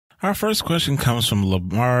Our first question comes from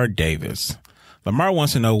Lamar Davis. Lamar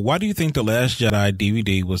wants to know, why do you think The Last Jedi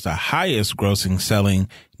DVD was the highest grossing selling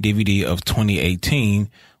DVD of 2018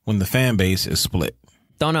 when the fan base is split?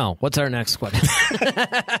 Don't know. What's our next question?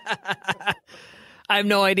 I have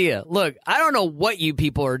no idea. Look, I don't know what you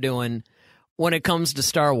people are doing when it comes to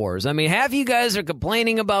Star Wars. I mean, half you guys are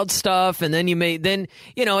complaining about stuff, and then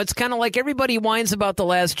it's kind of like everybody whines about The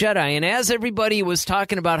Last Jedi. And as everybody was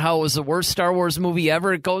talking about how it was the worst Star Wars movie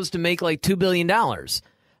ever, it goes to make like $2 billion.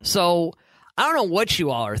 So I don't know what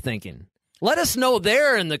you all are thinking. Let us know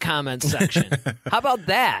there in the comments section. How about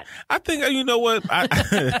that? I think, you know what? I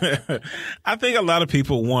think a lot of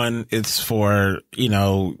people, one, it's for,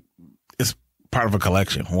 it's part of a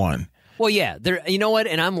collection, one. Well, yeah, you know what?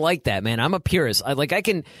 And I'm like that, man. I'm a purist.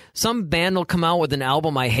 Some band will come out with an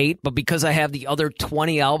album I hate, but because I have the other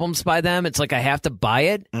 20 albums by them, it's like I have to buy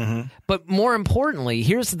it. Mm-hmm. But more importantly,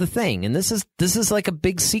 here's the thing, and this is like a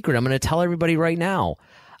big secret. I'm going to tell everybody right now.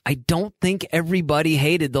 I don't think everybody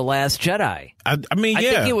hated The Last Jedi. I think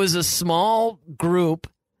it was a small group,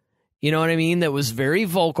 you know what I mean, that was very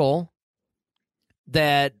vocal,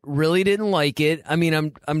 that really didn't like it. I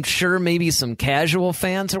mean, I'm sure maybe some casual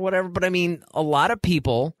fans or whatever, but I mean, a lot of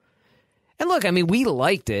people. And look, I mean, we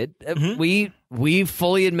liked it. Mm-hmm. We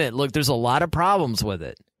fully admit, look, there's a lot of problems with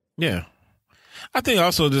it. Yeah. I think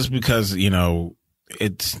also just because,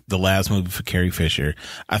 it's the last movie for Carrie Fisher.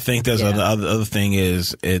 I think there's other thing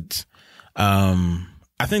is it's, I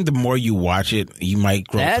think the more you watch it, you might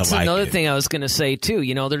grow to like it. That's another thing I was going to say too.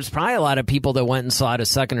 There's probably a lot of people that went and saw it a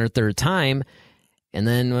second or third time, and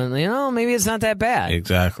then maybe it's not that bad.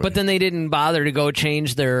 Exactly. But then they didn't bother to go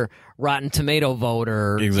change their Rotten Tomato vote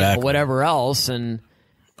or whatever else,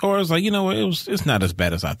 or it's like it's not as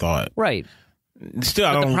bad as I thought. Right.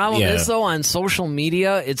 Still, the problem is, though, on social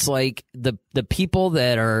media, it's like the people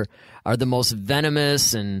that are the most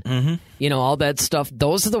venomous and, all that stuff,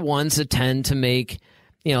 those are the ones that tend to make,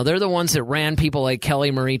 they're the ones that ran people like Kelly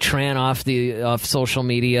Marie Tran off social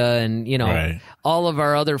media and, right. all of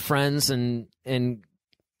our other friends and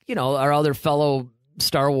our other fellow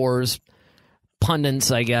Star Wars pundits,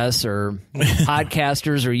 I guess, or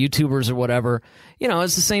podcasters or YouTubers or whatever.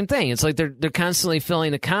 It's the same thing. It's like they're constantly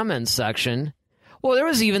filling the comments section. Well, there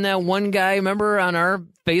was even that one guy, remember, on our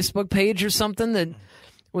Facebook page or something that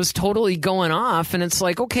was totally going off. And it's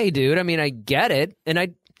like, okay, dude, I mean, I get it. And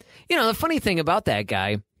the funny thing about that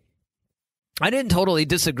guy, I didn't totally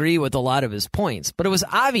disagree with a lot of his points, but it was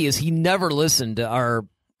obvious he never listened to our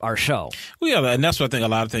show. Well, yeah, and that's what I think a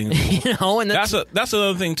lot of things, and that's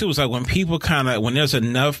another thing too. It's like when people when there's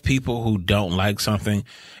enough people who don't like something,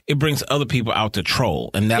 it brings other people out to troll,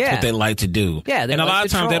 and that's what they like to do. Yeah, and a lot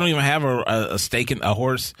of times they don't even have a stake in a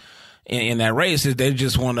horse in that race. They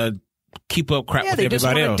just want to keep up crap with everybody else. Yeah,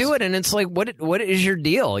 they just want to do it, and it's like, what is your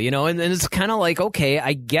deal? And it's kind of like, okay,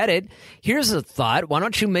 I get it. Here's a thought. Why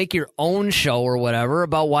don't you make your own show or whatever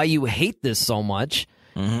about why you hate this so much?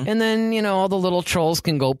 Mm-hmm. And then, all the little trolls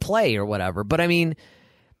can go play or whatever. But I mean,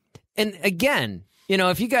 and again,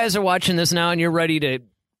 if you guys are watching this now and you're ready to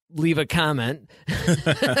leave a comment,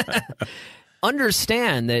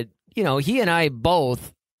 understand that, he and I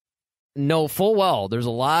both know full well there's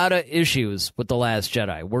a lot of issues with The Last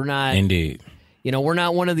Jedi. We're not. Indeed. We're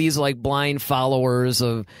not one of these like blind followers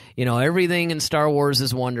of, everything in Star Wars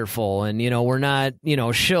is wonderful. And, we're not,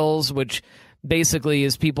 shills, which basically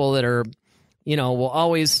is people that are, will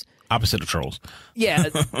always... Opposite of trolls. Yeah,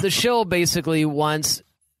 the show basically wants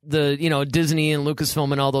the, Disney and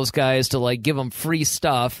Lucasfilm and all those guys to, like, give them free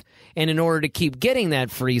stuff. And in order to keep getting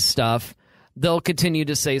that free stuff, they'll continue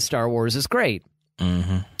to say Star Wars is great.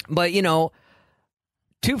 Mm-hmm. But,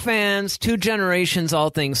 two fans, two generations,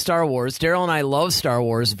 all things Star Wars. Daryl and I love Star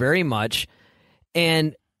Wars very much.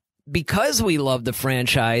 And because we love the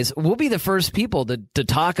franchise, we'll be the first people to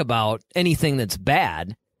talk about anything that's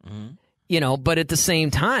bad. Mm-hmm. But at the same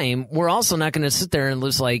time, we're also not going to sit there and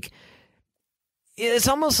just like, it's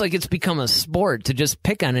almost like it's become a sport to just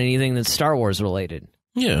pick on anything that's Star Wars related.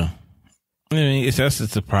 Yeah. I mean, that's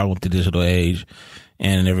the problem with the digital age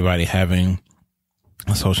and everybody having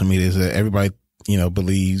social media is that everybody,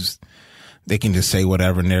 believes they can just say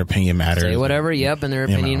whatever and their opinion matters. Say whatever, yep, and their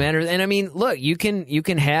opinion matters. And I mean, look, you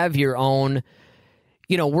can have your own,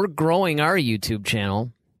 we're growing our YouTube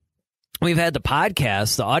channel. We've had the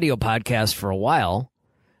podcast, the audio podcast for a while,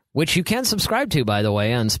 which you can subscribe to, by the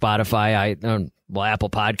way, on Spotify, Apple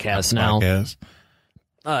Podcasts now.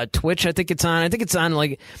 Twitch, I think it's on. I think it's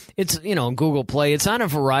on it's Google Play. It's on a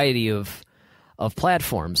variety of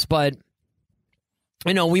platforms. But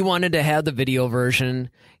we wanted to have the video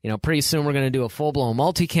version. Pretty soon we're going to do a full blown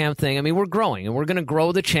multicam thing. I mean, we're growing and we're going to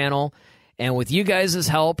grow the channel. And with you guys'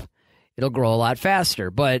 help, it'll grow a lot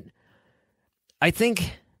faster. But I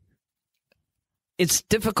think it's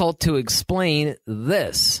difficult to explain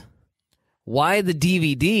this. Why the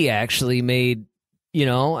DVD actually made,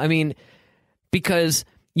 because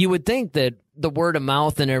you would think that the word of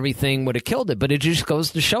mouth and everything would have killed it, but it just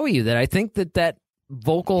goes to show you that I think that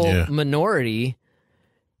vocal minority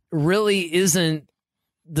really isn't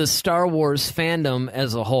the Star Wars fandom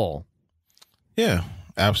as a whole. Yeah,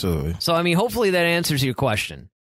 absolutely. So, hopefully that answers your question.